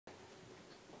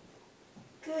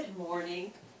Good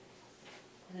morning.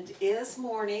 It is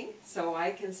morning, so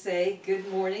I can say good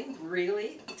morning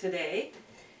really today.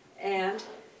 And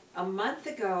a month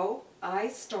ago I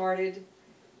started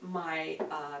my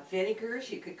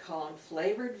vinegars. You could call them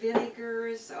flavored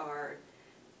vinegars, or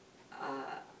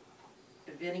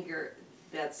vinegar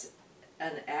that's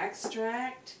an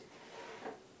extract.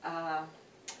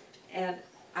 And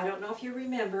I don't know if you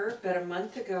remember, but a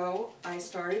month ago I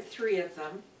started 3 of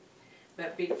them.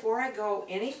 But before I go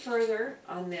any further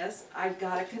on this, I've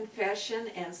got a confession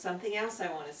and something else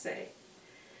I want to say.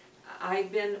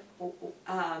 I've been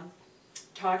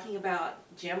talking about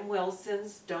Jim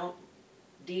Wilson's "Don't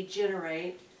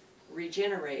degenerate,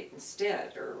 regenerate"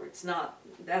 instead, or it's not,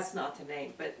 that's not the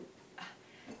name, but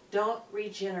don't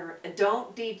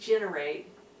degenerate,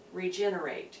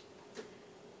 regenerate.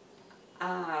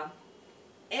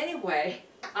 Anyway,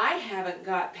 I haven't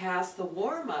got past the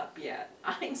warm-up yet.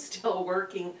 I'm still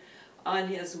working on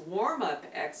his warm-up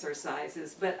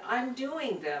exercises, but I'm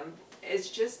doing them. It's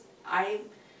just I'm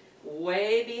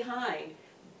way behind.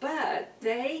 But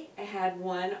they had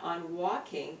one on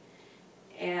walking,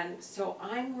 and so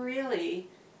I'm really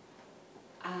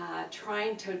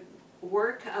trying to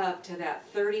work up to that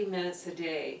 30 minutes a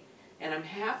day, and I'm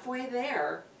halfway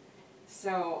there.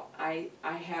 So I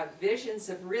have visions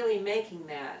of really making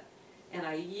that. And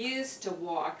I used to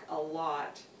walk a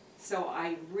lot, so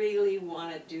I really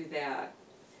want to do that.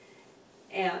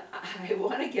 And I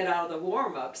want to get out of the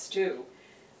warm-ups too.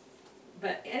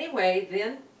 But anyway,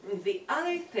 then the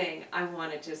other thing I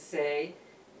wanted to say,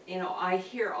 you know, I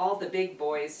hear all the big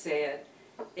boys say it,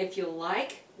 if you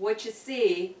like what you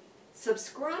see,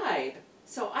 subscribe.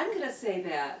 So I'm going to say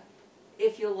that.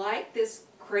 If you like this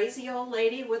crazy old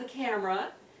lady with a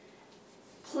camera,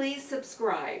 please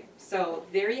subscribe. So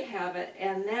there you have it.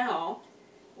 And now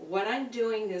what I'm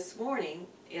doing this morning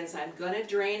is I'm going to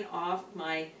drain off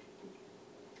my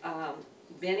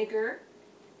vinegar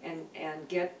and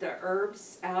get the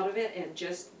herbs out of it and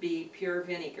just be pure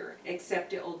vinegar,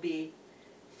 except it will be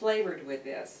flavored with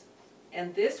this.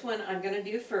 And this one I'm going to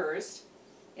do first.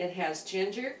 It has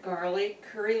ginger, garlic,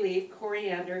 curry leaf,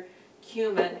 coriander,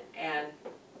 cumin, and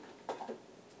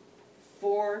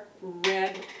 4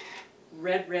 red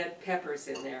peppers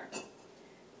in there.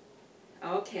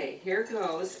 Okay, here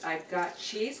goes. I've got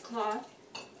cheesecloth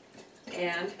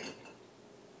and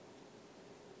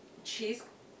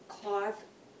cheesecloth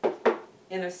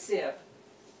in a sieve.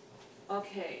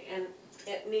 Okay, and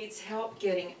it needs help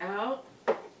getting out.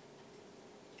 And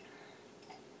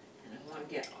I want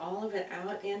to get all of it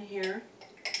out in here.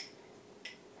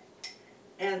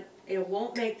 And it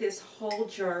won't make this whole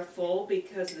jar full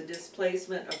because of the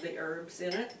displacement of the herbs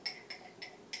in it.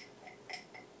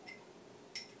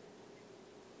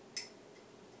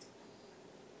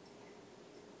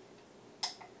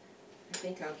 I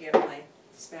think I'll get my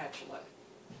spatula.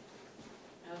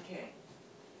 Okay.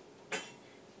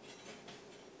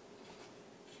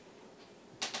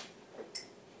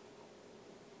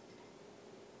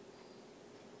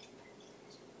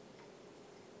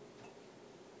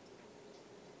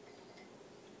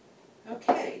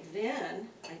 Okay, then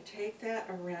I take that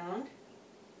around,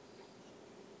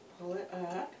 pull it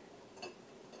up.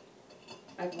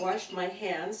 I've washed my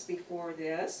hands before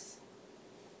this.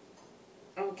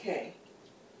 Okay,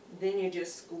 then you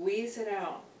just squeeze it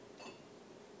out.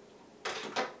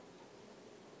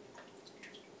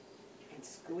 And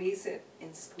squeeze it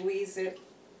and squeeze it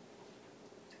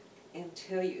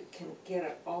until you can get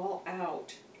it all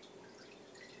out.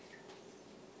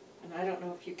 And I don't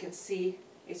know if you can see,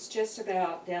 it's just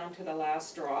about down to the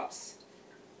last drops.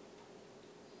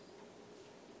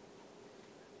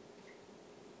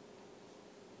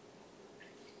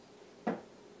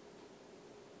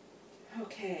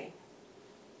 Okay.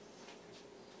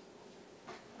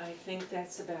 I think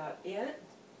that's about it.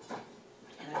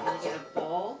 And I'm going to get a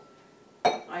bowl.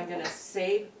 I'm going to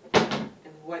save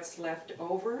what's left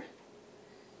over.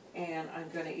 And I'm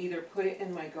going to either put it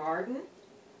in my garden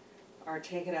or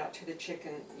take it out to the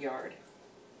chicken yard.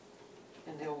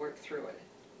 And they'll work through it.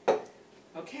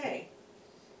 Okay,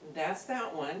 that's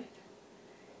that one.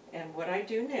 And what I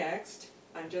do next,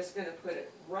 I'm just going to put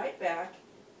it right back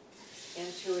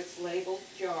into its labeled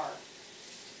jar.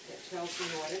 It tells me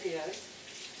what it is.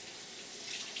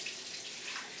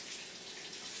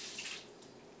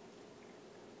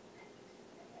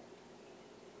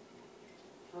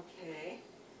 Okay.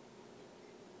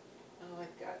 Oh,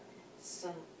 I've got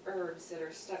some herbs that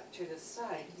are stuck to the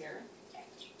side here.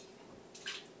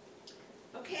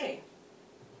 Okay,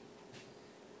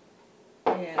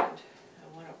 and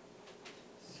I want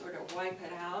to sort of wipe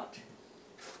it out.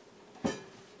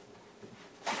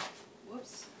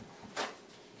 Whoops.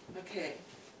 Okay.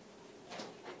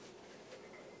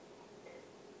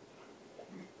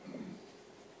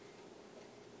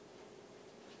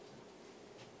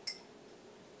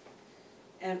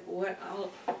 And what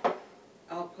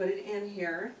I'll put it in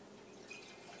here.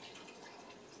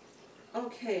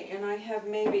 Okay, and I have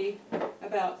maybe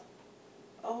about,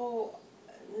 oh,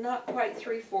 not quite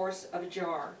 3/4 of a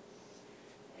jar.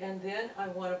 And then I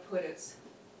want to put its,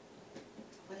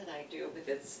 what did I do with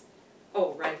its,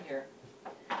 oh, right here.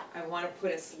 I want to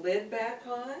put its lid back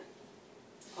on.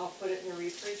 I'll put it in the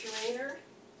refrigerator.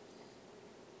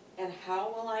 And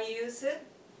how will I use it?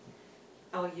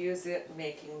 I'll use it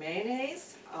making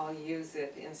mayonnaise. I'll use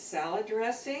it in salad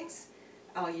dressings.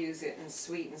 I'll use it in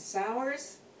sweet and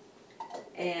sours.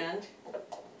 And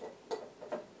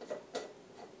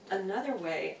another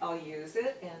way I'll use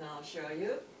it, and I'll show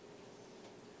you,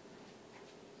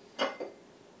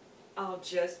 I'll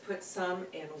just put some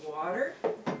in water,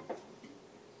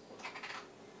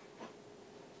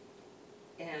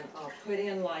 and I'll put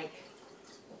in like,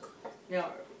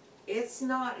 now it's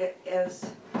not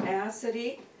as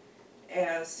acidy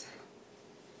as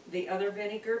the other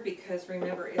vinegar because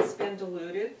remember it's been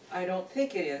diluted. I don't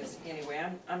think it is anyway,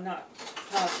 I'm not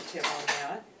positive on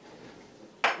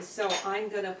that. So I'm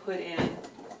going to put in,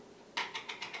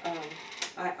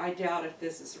 I doubt if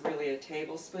this is really a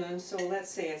tablespoon, so let's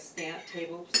say a scant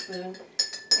tablespoon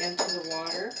into the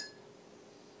water,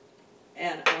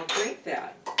 and I'll drink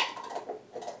that.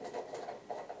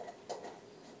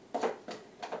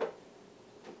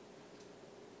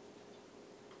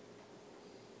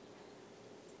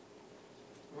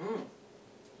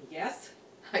 Yes,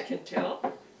 I can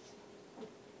tell.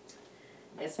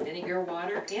 It's vinegar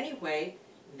water. Anyway,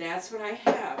 that's what I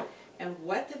have. And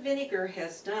what the vinegar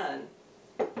has done,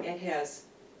 it has,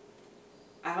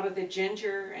 out of the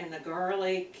ginger and the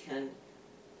garlic and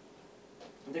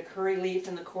the curry leaf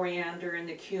and the coriander and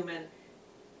the cumin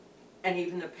and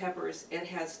even the peppers, it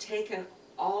has taken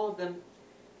all of them,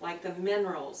 like the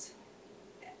minerals,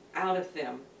 out of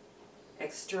them,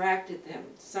 extracted them,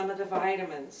 some of the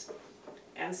vitamins.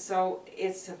 And so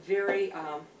it's a very,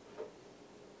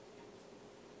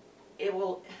 it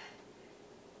will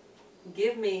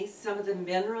give me some of the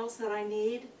minerals that I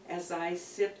need as I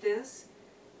sip this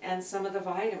and some of the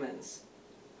vitamins.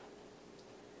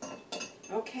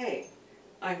 Okay,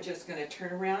 I'm just going to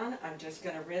turn around. I'm just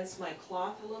going to rinse my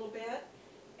cloth a little bit,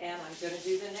 and I'm going to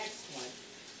do the next one.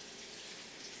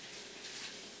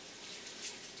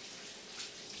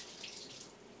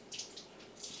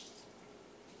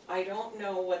 I don't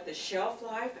know what the shelf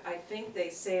life, I think they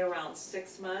say around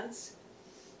 6 months,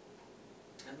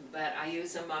 but I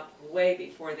use them up way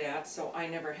before that, so I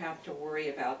never have to worry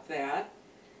about that.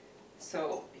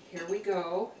 So here we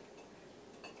go,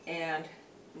 and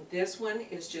this one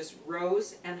is just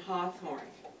rose and hawthorn.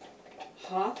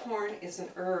 Hawthorn is an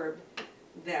herb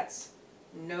that's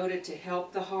noted to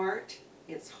help the heart.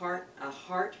 It's a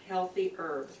heart healthy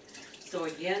herb. So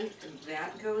again,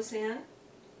 that goes in.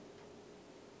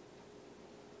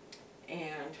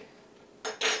 And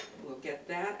we'll get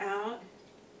that out.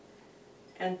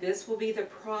 And this will be the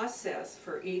process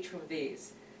for each of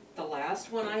these. The last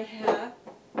one I have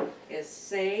is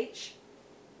sage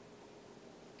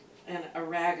and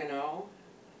oregano.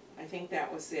 I think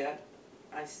that was it.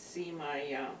 I see my,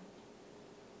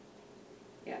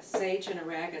 yeah, sage and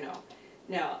oregano.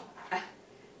 Now,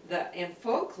 in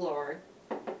folklore,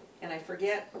 and I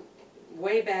forget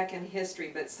way back in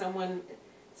history, but someone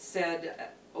said,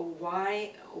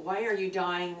 why are you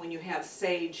dying when you have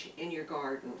sage in your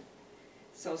garden?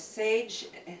 So sage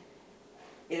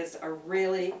is a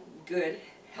really good,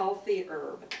 healthy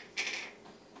herb.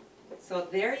 So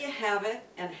there you have it,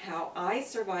 and how I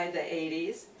survived the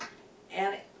 80s,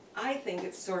 and I think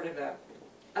it's sort of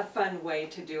a fun way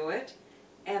to do it,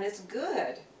 and it's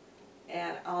good.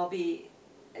 And I'll be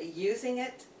using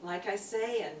it, like I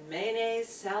say, in mayonnaise,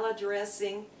 salad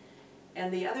dressing.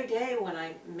 And the other day when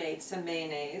I made some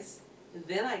mayonnaise,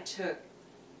 then I took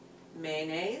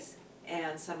mayonnaise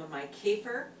and some of my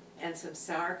kefir and some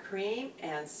sour cream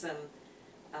and some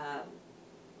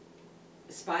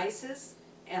spices,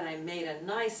 and I made a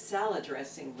nice salad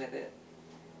dressing with it.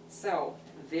 So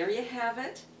there you have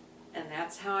it, and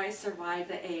that's how I survived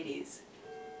the 80s.